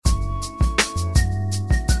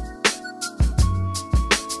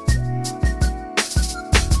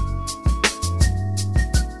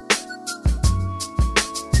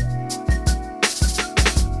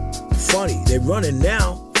They running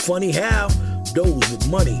now, funny how. Those with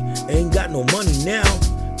money ain't got no money now.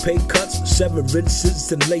 Pay cuts,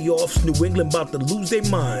 severances, and layoffs. New England about to lose their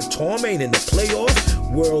mind. Tom ain't in the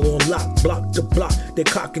playoffs. World on lock, block to block. They're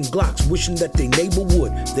cocking Glocks, wishing that they neighbor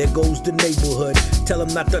would. There goes the neighborhood. Tell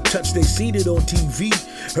them not to touch, they seen it on TV.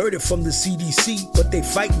 Heard it from the CDC, but they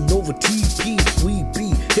fighting over TP. We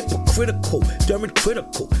be hypocritical, during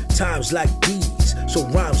critical times like these. So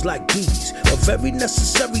rhymes like these are very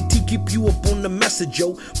necessary to keep you up on the message,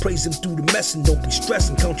 yo. Praise him through the mess and don't be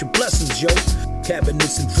stressing, count your blessings, yo.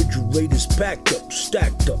 Cabinets and refrigerators packed up,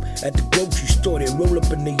 stacked up. At the grocery store, they roll up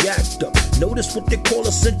and they act up. Notice what they call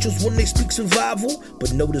essentials when they speak survival,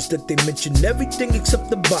 but notice that they mention everything except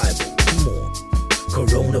the Bible. Come on.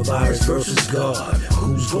 Coronavirus versus God,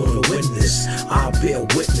 who's gonna win this? I bear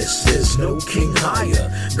witness, there's no king higher.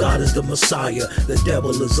 God is the Messiah, the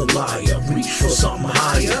devil is a liar. Reach for something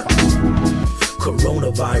higher.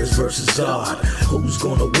 Coronavirus versus God, who's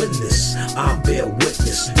gonna win this? I bear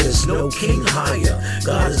witness, there's no king higher.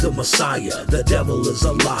 God is the Messiah, the devil is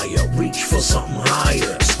a liar. Reach for something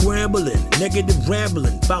higher. Scrambling, negative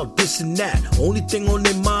rambling about this and that. Only thing on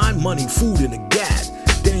their mind, money, food, and a gat.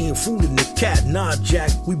 They ain't fooling the cat, nah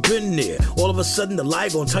Jack, we been there. All of a sudden the lie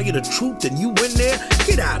gonna tell you the truth and you in there?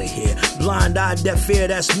 Get out of here, blind eye, deaf ear,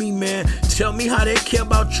 that's me, man. Tell me how they care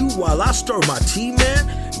about you while I stir my tea,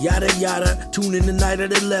 man. Yada yada, tune in tonight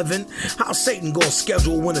at 11. How Satan gonna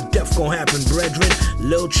schedule when a death gonna happen, brethren?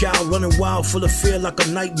 Little child running wild full of fear like a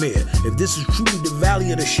nightmare. If this is truly the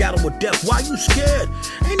valley of the shadow of death, why you scared?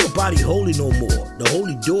 Ain't nobody holy no more. The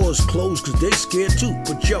holy doors closed cause they scared too.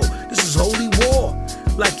 But yo, this is holy war.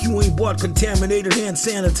 Like you ain't bought contaminated hand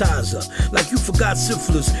sanitizer. Like you forgot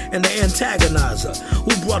syphilis and the antagonizer.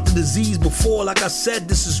 Who brought the disease before? Like I said,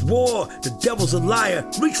 this is war. The devil's a liar.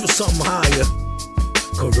 Reach for something higher.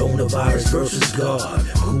 Coronavirus versus God,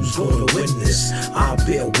 who's gonna win this? I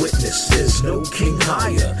bear witness, there's no king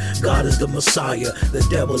higher. God is the Messiah, the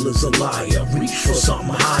devil is a liar. Reach for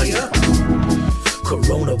something higher.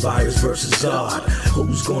 Coronavirus versus God,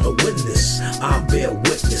 who's gonna win this? I bear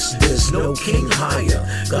witness, there's no king higher.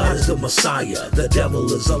 God is the Messiah, the devil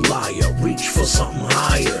is a liar. Reach for something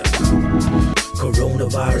higher.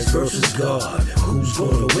 Coronavirus versus God, who's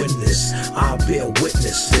gonna win this? I bear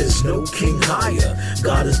witness, there's no king higher.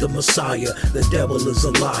 God is the Messiah, the devil is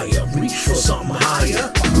a liar. Reach for something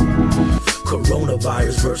higher.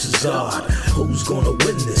 Coronavirus versus God, who's gonna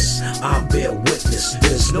win this? I bear witness,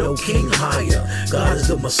 there's no king higher. God is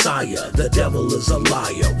the Messiah, the devil is a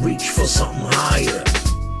liar. Reach for something higher.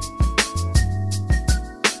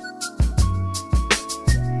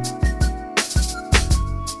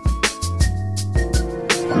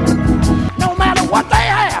 No matter what they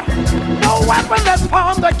have, no weapon that's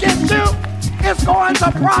formed against you is going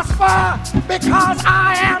to prosper, because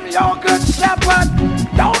I am your good shepherd.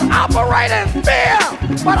 Don't operate in fear,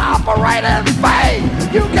 but operate in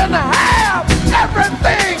faith. You can have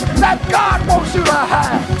everything that God wants you to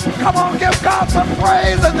have. Come on, give God some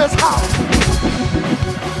praise in this house.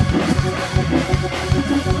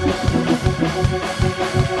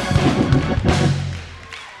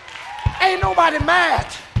 Ain't nobody mad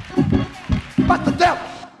but the devil.